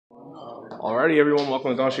Alrighty, everyone,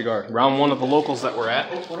 welcome to Ganshigar. Round one of the locals that we're at.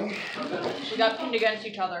 We got pinned against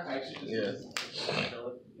each other. Yeah.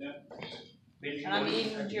 And I'm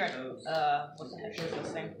eating what the heck is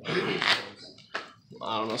this thing?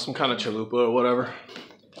 I don't know, some kind of chalupa or whatever.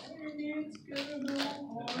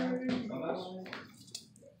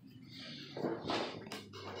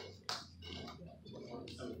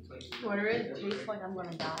 Whatever it tastes like I'm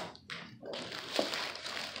gonna die.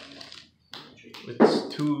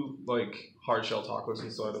 It's two like hard shell tacos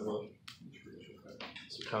inside of a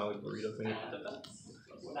some kind of like burrito thing.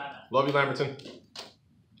 Love you, Lamberton.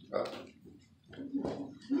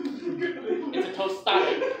 It's a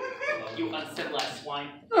tostada, you uncivilized swine.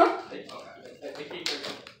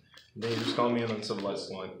 They just call me an uncivilized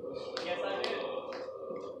swine. Yes, I did.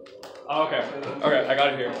 Oh, okay, I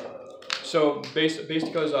got it here. So based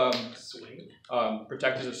because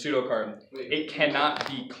Protect is a pseudo card, it cannot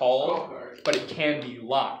be called, but it can be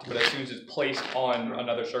locked. But as soon as it's placed on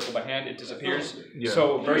another circle by hand, it disappears. Yeah.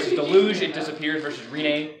 So versus Deluge, it disappears. Versus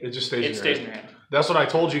Renee, It just stays. it stays in your hand. That's what I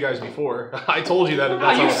told you guys before. I told you that. That's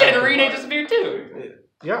Oh, you how it said happened. Renee disappeared too.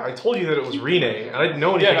 Yeah, I told you that it was Renee, and I didn't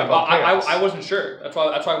know anything about chaos. I wasn't sure. That's why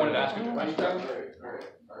I wanted to ask you the question.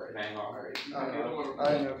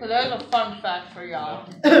 So there's a fun fact for y'all.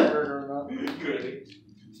 Good.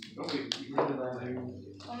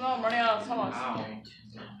 Oh no, I'm running out of sauce. Wow.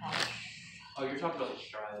 Oh, you're talking about the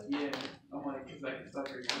stride. Yeah. I'm like, because I can stop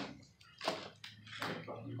your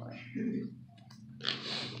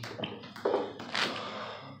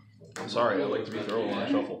I'm sorry, I like to be thrown on a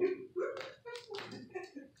shuffle.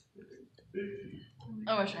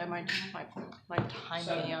 I wish I had my time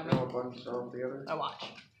mini on me. I watch.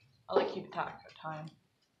 I like keep track of time.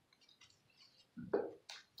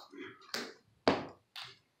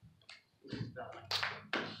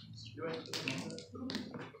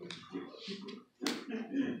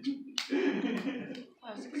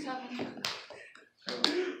 Five, 6, 7.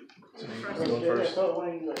 Going first. So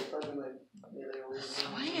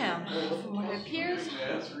I am. From what it appears.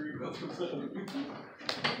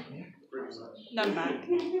 None back.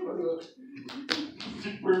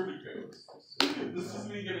 Perfect. This is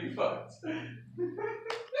me getting fucked.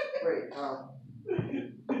 Wait,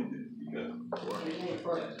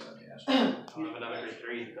 Another 3. I don't know another 3.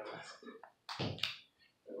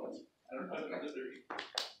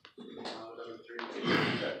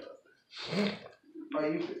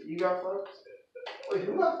 oh, you got fucked? Wait,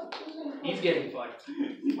 who got fucked? He's getting fucked.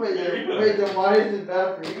 Wait, then why is it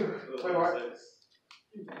bad for you? Wait, why?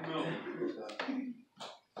 No.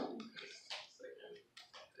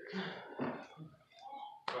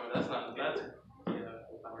 Bro, that's not bad.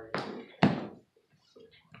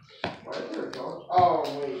 Oh,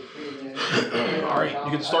 wait, man. Alright,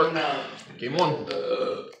 you can start. Game one.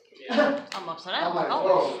 I'm upset out. I'm like,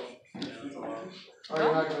 Oh. oh,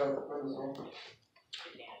 you're not gonna put this on?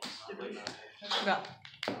 Go.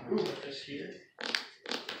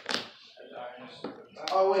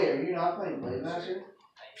 Oh, wait, are you not playing Blade Master?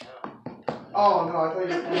 Oh, no, I thought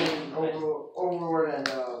you were playing Overlord and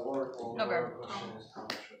Oracle. Okay.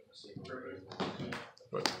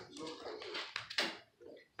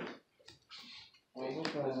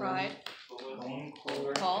 Right.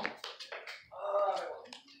 Call.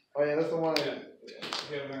 Oh, yeah, that's the one. 5,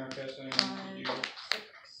 6, and 7.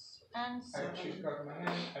 I choose a card from my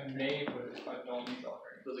hand. I may put it if I don't use all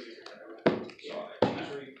cards. So I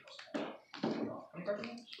usually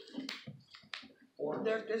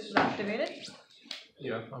This is activated.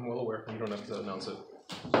 Yeah, I'm well aware. You don't have to announce it.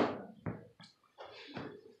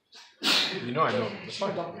 You know I know. It's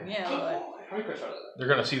fine. Yeah, but They're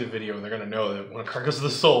gonna see the video and they're gonna know that when a card goes to the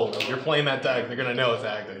soul, if you're playing that deck, they're gonna know it's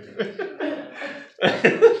active.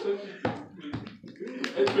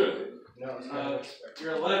 No, it's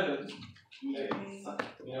You're 11. You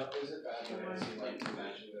know, is it bad that I see like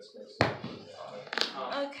matching this person?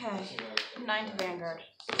 okay. 9 to vanguard.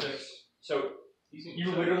 6. So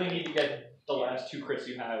you literally need to get the last 2 crits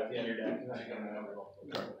you have in your deck.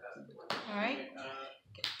 All right.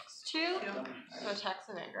 2. So attacks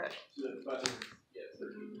the vanguard.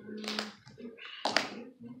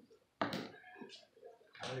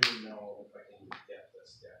 I don't even know if I can get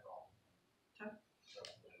this deck off.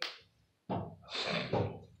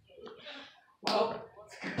 Well,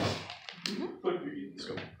 Let's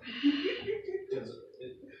go.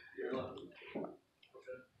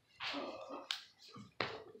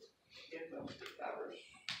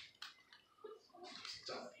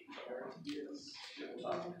 you're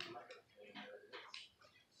 11.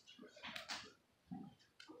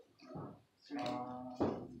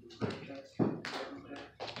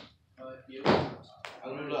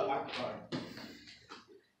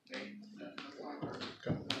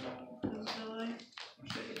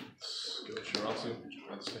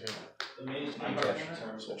 That's to him. The main thing I'm in charged.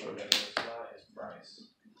 terms Soul of charge. is price.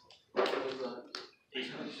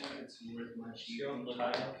 It's worth much. You don't look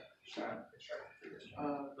high enough.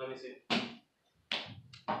 Let me see.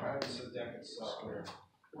 Alright, so deck itself.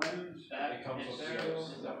 That It comes with zeros.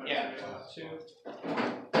 zeros. Yeah. 2.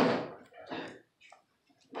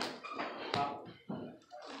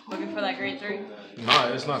 Looking for that grade 3? Nah,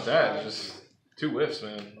 it's not that. It's just 2 whiffs,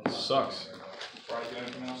 man. It sucks. Before I do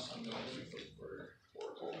anything else, I'm going to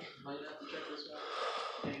Might have to check this out.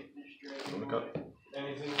 Wanna cut?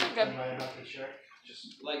 Anything Good. that I might have to check? Just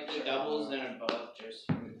like the doubles and above, just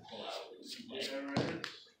pull out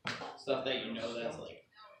stuff that you know that's like.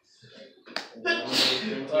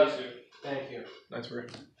 Thank you. Nice for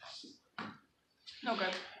No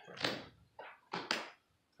good.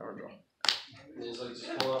 Power draw. It's like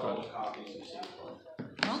just pull out all the copies you see.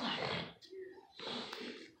 Well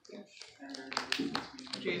then.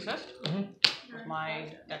 Jesus. Is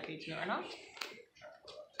my deck 18 or not?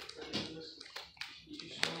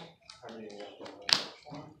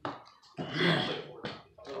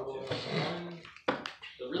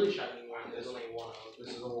 The really shiny one is only one of.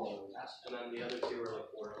 This is a 1. And then the other 2 are like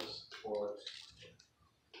 4s. 4.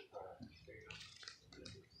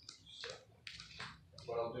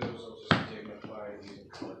 What I'll do is I'll just dignify these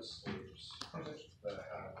card sleeves that I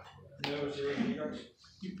have. No, is there any cards?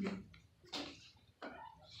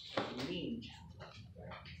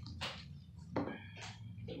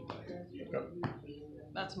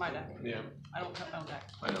 That's my deck. Yeah, I don't cut my own deck.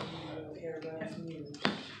 I know.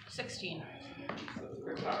 16.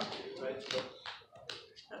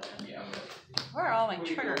 Yeah. Where are all my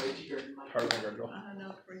triggers? Power vanguard draw. I don't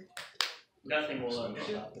know. Nothing will stop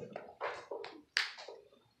it.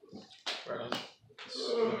 Right on.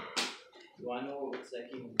 Do I know what deck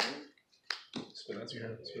even means? Spin that to your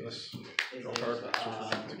hand. Spin this. Draw a card.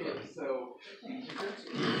 Switch to card. So.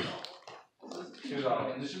 $2.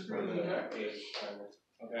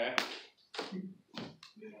 Okay.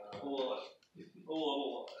 Hold on.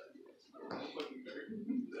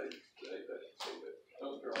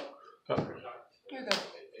 You're good.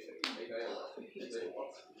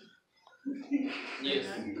 Yes.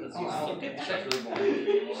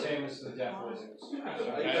 Same as the Death Wizards.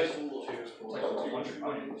 Okay.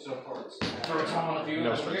 So cards. First time on a few. No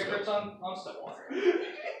We'll strings get crits on stuff.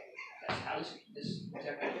 That's how this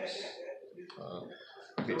deck works.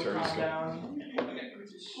 Get Terry's go.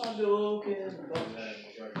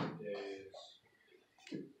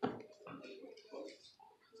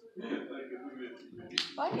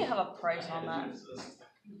 Why do you have a price on that?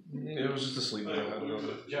 It was just a sleeve that I had on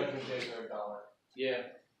it. Judgment Days are $1. Yeah.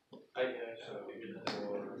 I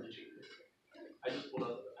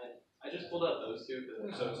just pulled out those 2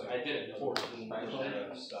 because I didn't know.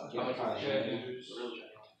 Stuff. How much was it?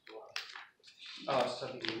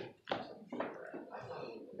 70.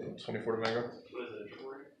 24 to mango. What is it?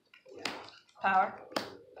 Power.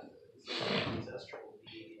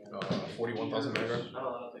 41,000 mango. I don't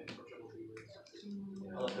know.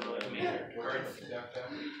 I'll have to like make cards.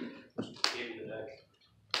 Give you the deck.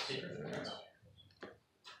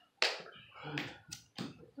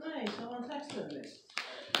 Hi, someone texted me.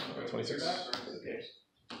 26.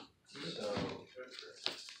 So,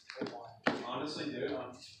 honestly, dude,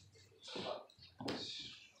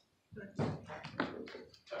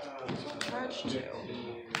 Charge 2.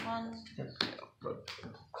 1.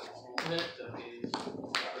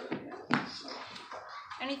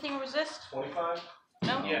 Anything resist? 25?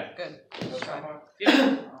 No? Yeah. Good. Let's try.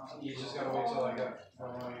 You just gotta wait till I got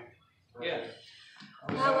Yeah.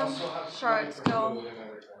 That one. Shard skill.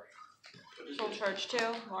 Full charge 2.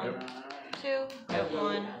 1. 2. Get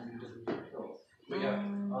 1. But yeah,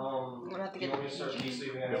 I'm gonna have to do you get want me to start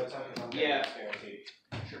de-sleeving ahead of time? 'Cause I'm Yeah. guaranteed.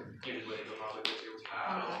 Sure. You just wait till probably this year.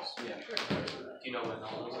 Yeah. Do you know what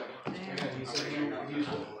that looks like? Again, he said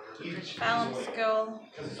he's balance waiting. skill.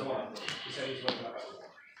 Because it's a 1. He said he's waking up.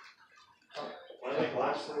 What are they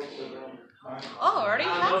last things? Oh, already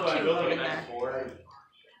have 2 loaded in there.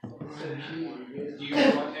 Do you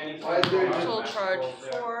want any Full charge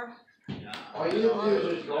 4. All you need to do is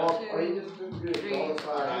just draw. All you need to do is draw the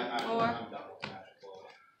 5. 4.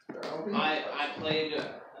 I played.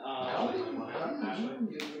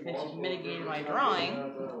 It's mitigated my drawing.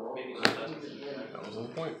 That was the whole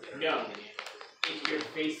point. No. If you're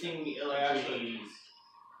facing the electricities,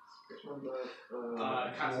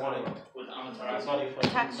 cast one with Amaterasu.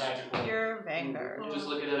 Attach your vanguard. Just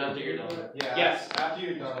look at it after you're done. Yeah. Yes. After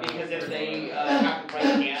you're done. Because if they have to right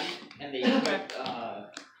hand and they expect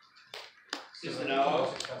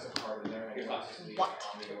Susanoo, you're fucked. What?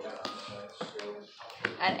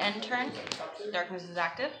 At end turn, darkness is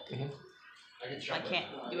active. I can't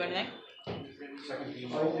do anything.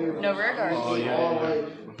 No No rear guards. Oh yeah. I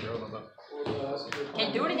forgot about that.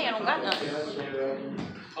 Can't do anything. I don't got nothing.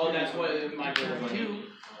 Oh, that's what my girl was Two.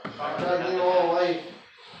 Gotta do all life.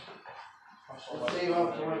 Save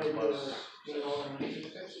up for when they do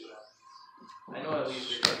this. I know at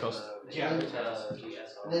least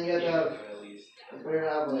And then you have to have, better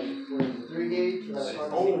have like 3 gauge for that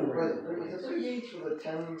front seat. Is it 3 gauge for the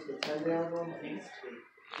 10 down one?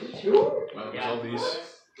 2? There's all these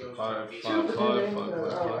 5, 5, 5, 5, 5,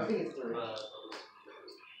 Oh, I 5. think it's 3.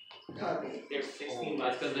 There's 16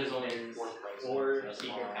 bucks because there's only 4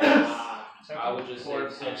 secret packs. I would just say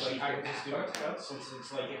I could just do it since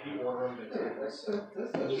it's like if you order them, That's so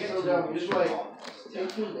dumb. You just like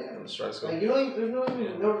take 2 down. Let's try this Like one. you don't even,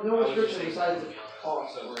 there's no restriction besides the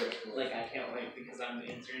cost. like I can't wait because I'm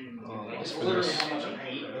entering like let's it's do literally this. how much I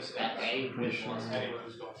paid that day. Pretty sure. Like,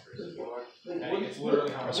 it's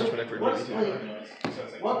literally how I'll much. search for Nick for what's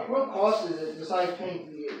DVD. what cost is it besides paying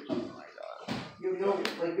for the you have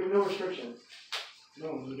no restrictions.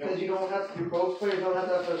 No, you Because you don't have to, both players don't have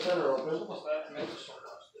to have their center open.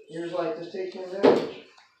 You're just like, just take 10 damage.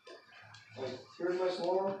 Like, here's my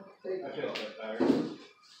swarm, take I it. feel a bit better.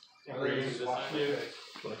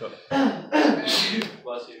 Look up.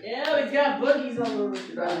 Bless you. Yeah, he's got boogies all over.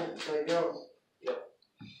 You're back, it's like, yo. Yep.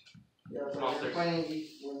 Yeah, it's like Monster. you're playing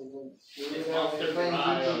when It's you're Monster playing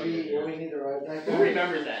Garage. DTV, when we need to ride back. Who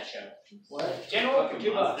remembers that show? What? General for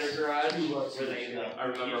 $2. Monster Garage. $2. Where they I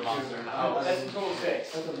remember Monster. Oh, That's the total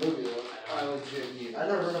 6. That's a movie though. I legit need. I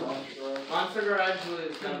never heard of Monster Garage. Monster Garage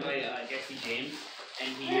was done by Jesse James, and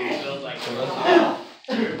he built like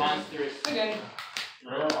monsters. Okay.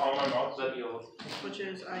 All my box that you Which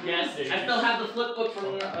is Yes, I still have the flip book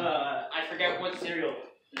from I forget what cereal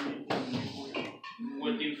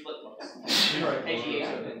would do flip books.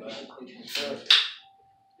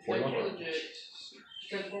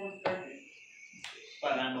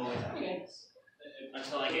 But I'm always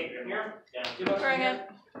until I get here. Yeah. Bring it.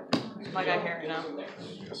 My guy here, you know.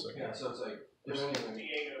 Yeah, so it's like.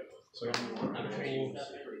 So,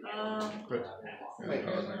 Good.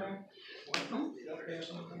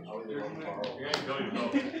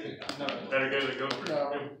 Better go to go for No.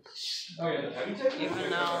 Even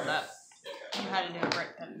though that you had to do it right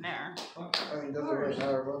then and there. I mean, doesn't really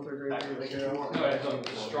matter, both are great things, like, No,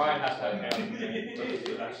 the stride has to have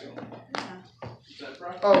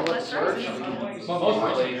Oh, Let's what, search? search. most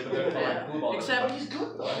related, but they're like blue ball. Except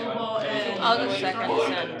football and I'll go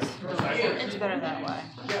second since it's better that way.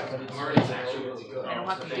 I don't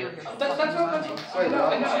have to deal with your fucking money. Wait,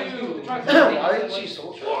 why did she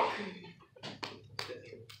soul charge?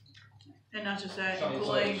 And not just that,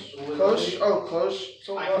 pulling Close, close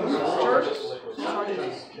soul charges?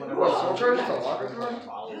 What, soul charges a locker card?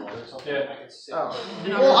 Yeah. Oh.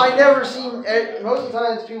 Well, I never seen, most of the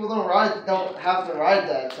times people don't have to ride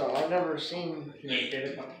that, so I've never seen.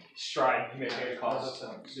 Stride, you make it cost.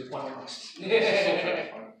 Is it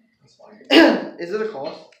a cost? Is it a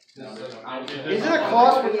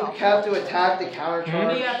cost when you have to attack the counter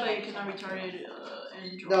charge? yeah, but it cannot be targeted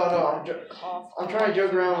and No, I'm trying to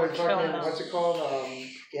joke around with fucking, what's it called,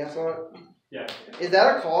 Gansot? Yeah. Is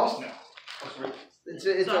that a cost? No. It's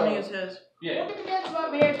something a, is his. Yeah. It's the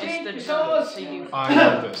I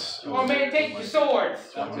know this. Oh man, take your swords!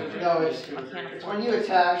 no, it's when you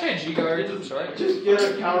attack, G guards, I'm sorry. just get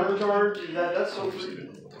a counter charge, that's so free.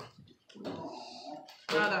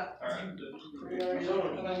 Nada.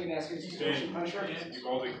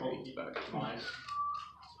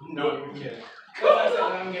 No.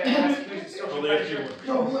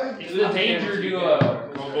 It's a danger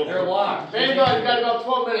duo. They're locked. Vanguard, you got about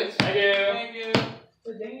 12 minutes. Thank you.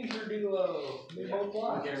 The danger duo. They both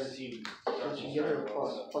block. Guaranteed. Don't you get her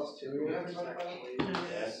plus 2? You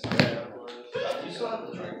still have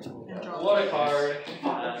the drink. What a card.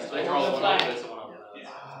 I draw one off this one.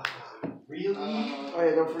 Really? Oh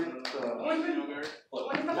yeah, don't forget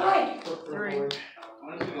Three.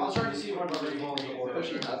 I'll try to see if I'm already home before.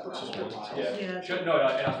 Yeah. Should no,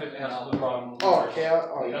 it has to flip wrong. Oh, okay.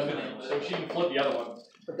 Oh, It has yeah. to- So she can flip the other one.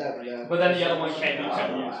 But that, yeah. But then the other one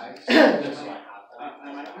can't use.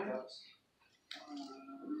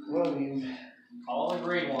 What do you mean? All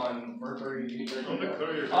green one for 3.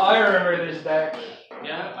 Oh, I remember this deck.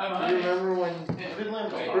 Yeah, Do you remember when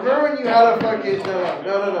you had a fucking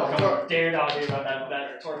no. Dare not do about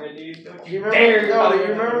that torment, dude. Do you remember? Dare No, do you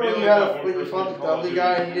remember when you had when you fought the Dudley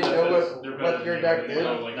guy and you didn't know what your deck did?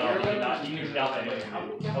 No, not. You knew nothing. I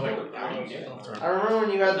was like, I remember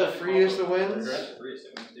when you had the freest of wins.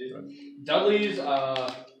 Dudley's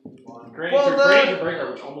Grenade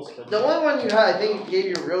breaker, which almost killed The only one you had, I think, gave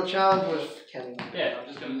you a real challenge was Kenny. Yeah, I'm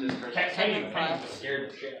just gonna discard. Kenny was scared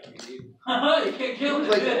of shit. You can't kill It was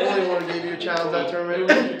like the only one who gave you a challenge that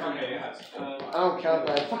tournament. I don't count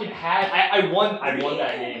that. Fucking had. I won that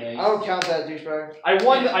game. I don't count that douchebag. I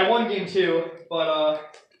won game 2, but I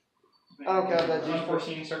don't count that douchebag.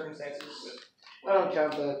 unforeseen circumstances. I don't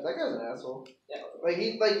count that. That guy's an asshole. Like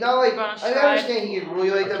not like I understand he could rule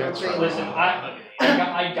you like that, but I'm saying. Listen,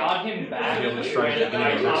 I got him back. I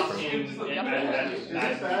topped him.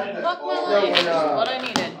 Fuck my life. What I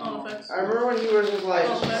needed. I remember when he was just like.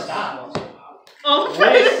 Stop. Oh,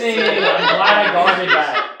 Listen, I'm glad I guarded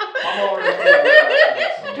that.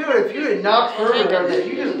 Dude, if you had knocked further guard that,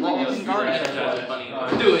 you just lost.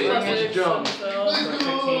 Do it. Just jump. Don't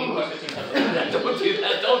do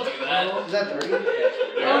that. Don't do that. Is that 30?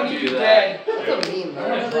 Don't do that. That's a mean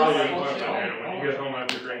man. You get home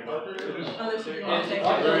after drinking. That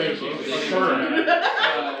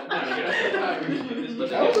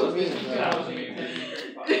was a mean man.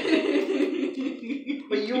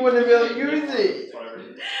 But you wouldn't be able to use it.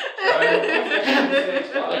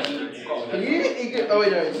 Oh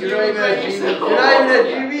wait, no, you're not even at GB. You're not even at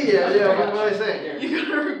GB yet. Yeah, what am I saying? You're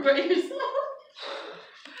gonna regret yourself.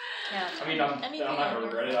 Yeah. I mean, I'm not gonna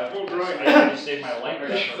regret it. I just saved my life.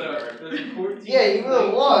 Yeah, you would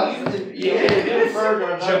have lost.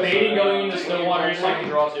 Debating going into Stillwater so I can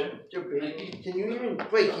draw 2. Can you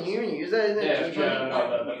even use that? Isn't it?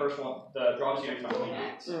 No, the first one, the draw 2 is not clean.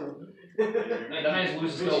 That man's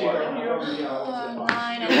loses Stillwater.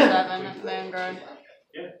 9 and 7 at vanguard.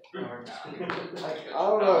 I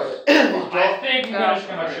don't know. I think I'm just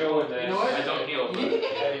gonna show with this. I don't heal.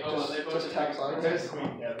 Just tax on this. Good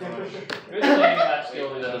thing that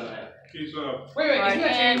skill doesn't. Wait, Right isn't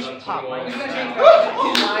that hand, changed? top right. Isn't that changed?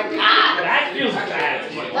 That feels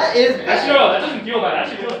bad. That is That's bad. no, that doesn't feel bad. That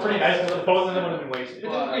actually feels pretty nice because both of them would have been wasted.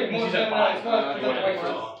 It's She's at 5.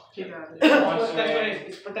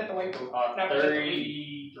 protect the white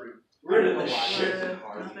 33. Rid of the shit.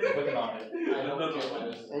 Looking on it.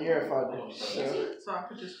 And you're at 5 now. So I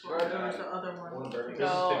could just go towards the other one. Go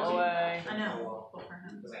away. I know. Go for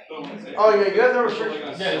him. Oh yeah, you have no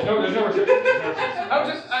restrictions. Yeah, there's no restrictions. I was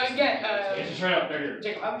just, again, It's just right up there.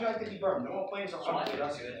 Jacob, how would you like to be burned? No more planes or something.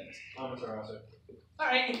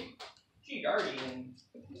 Alright. Gee, Guardian.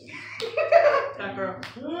 That girl.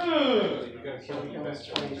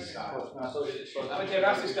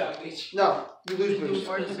 No, you lose boost.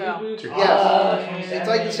 Where'd you go? Yes. It's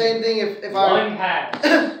like the same thing if I. One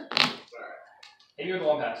pass. Hey, you're the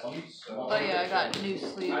one pass. Let me. Oh yeah, I got new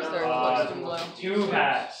sleeves. They're supposed to be blue. 2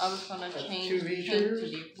 pass. I was gonna change 2 pink features? to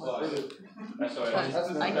be blue. That's what it is.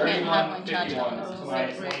 Because I can't have my 51, chat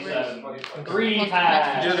 27. 3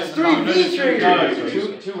 pass. There's 3 V triggers.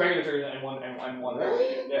 Two regular triggers and one.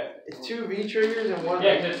 Really? Yeah. It's 2 V triggers and 1.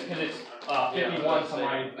 Yeah, because it's 51 to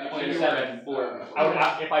my 27. I would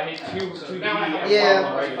have, if I hit 2 V and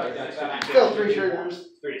Yeah. 1 regular. Still 3 triggers.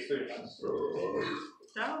 3. It's 3.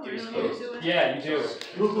 That really do it. Yeah, you do.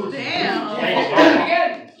 Damn.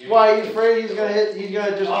 Yeah, Why are you afraid he's gonna hit? He's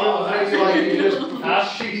gonna just triple trigger you like you just.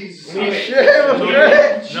 Leave it. Shit, I'm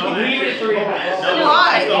great. No, leave it 3 pass.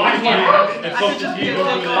 Why? It's up to you. Oh,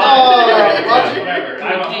 watch it. Whatever.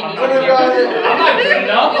 What about it? I'm not good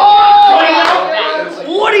enough. Oh!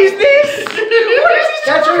 What is this?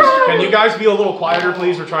 That's your Can you guys be a little quieter,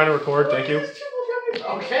 please? We're trying to record. Thank you.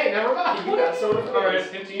 Okay, never mind. You got soda. Alright,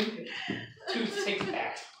 15. 2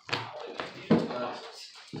 6-packs. Oh,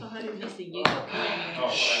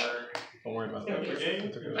 don't worry about that.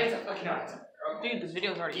 It's a fucking nice. Dude, this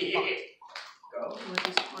video's already fucked.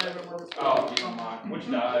 Oh, which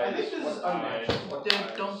died? This is Dude,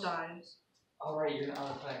 don't die. Alright, you're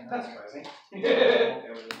not playing. That's crazy.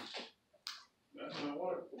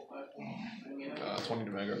 20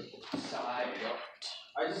 to vanguard.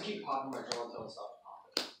 I just keep popping my jaw until it stops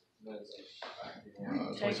popping.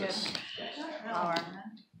 Take 26. it. Power.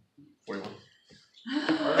 41.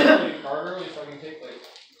 Carter really fucking take like.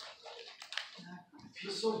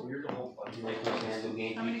 It's so weird to hold buddy. Like looking at the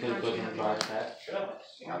game, How you many could cards go do to you the have drive left? pack. Shut up.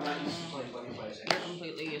 I'm not used to playing buddy plays. You're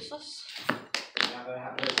completely useless. Now that I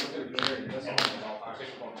have this, I'm gonna be very good.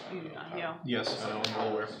 You do not heal. Yes, I know. I'm well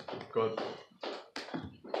aware. Go ahead.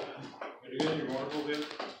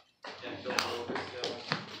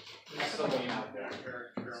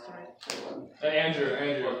 Hey, Andrew.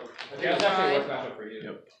 Yeah, it's actually a work matchup for you.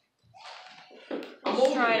 Yep.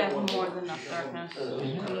 Let's try to have more than enough darkness. How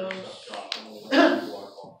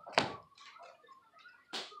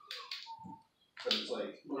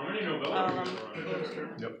many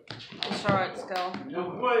Yep. The Charlotte skill.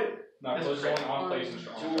 No, those is only on place and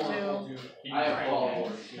strong. I have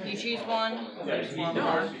all. You choose one. Yeah, choose you one. need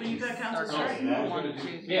No, but you got counts as straight. 1, 2,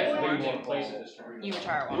 3, Yeah, 4. they want places. You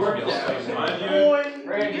retire one. Yeah.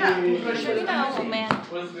 Sure you know, old man.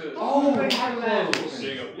 What's good? Oh, my clothes.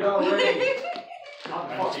 Yo, Ray.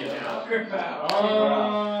 Let's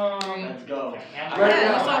go.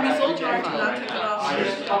 Yeah, you saw me soul charge and I took it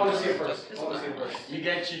off. I want to see it first. You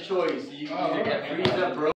get your choice. You either get freeze up, bro.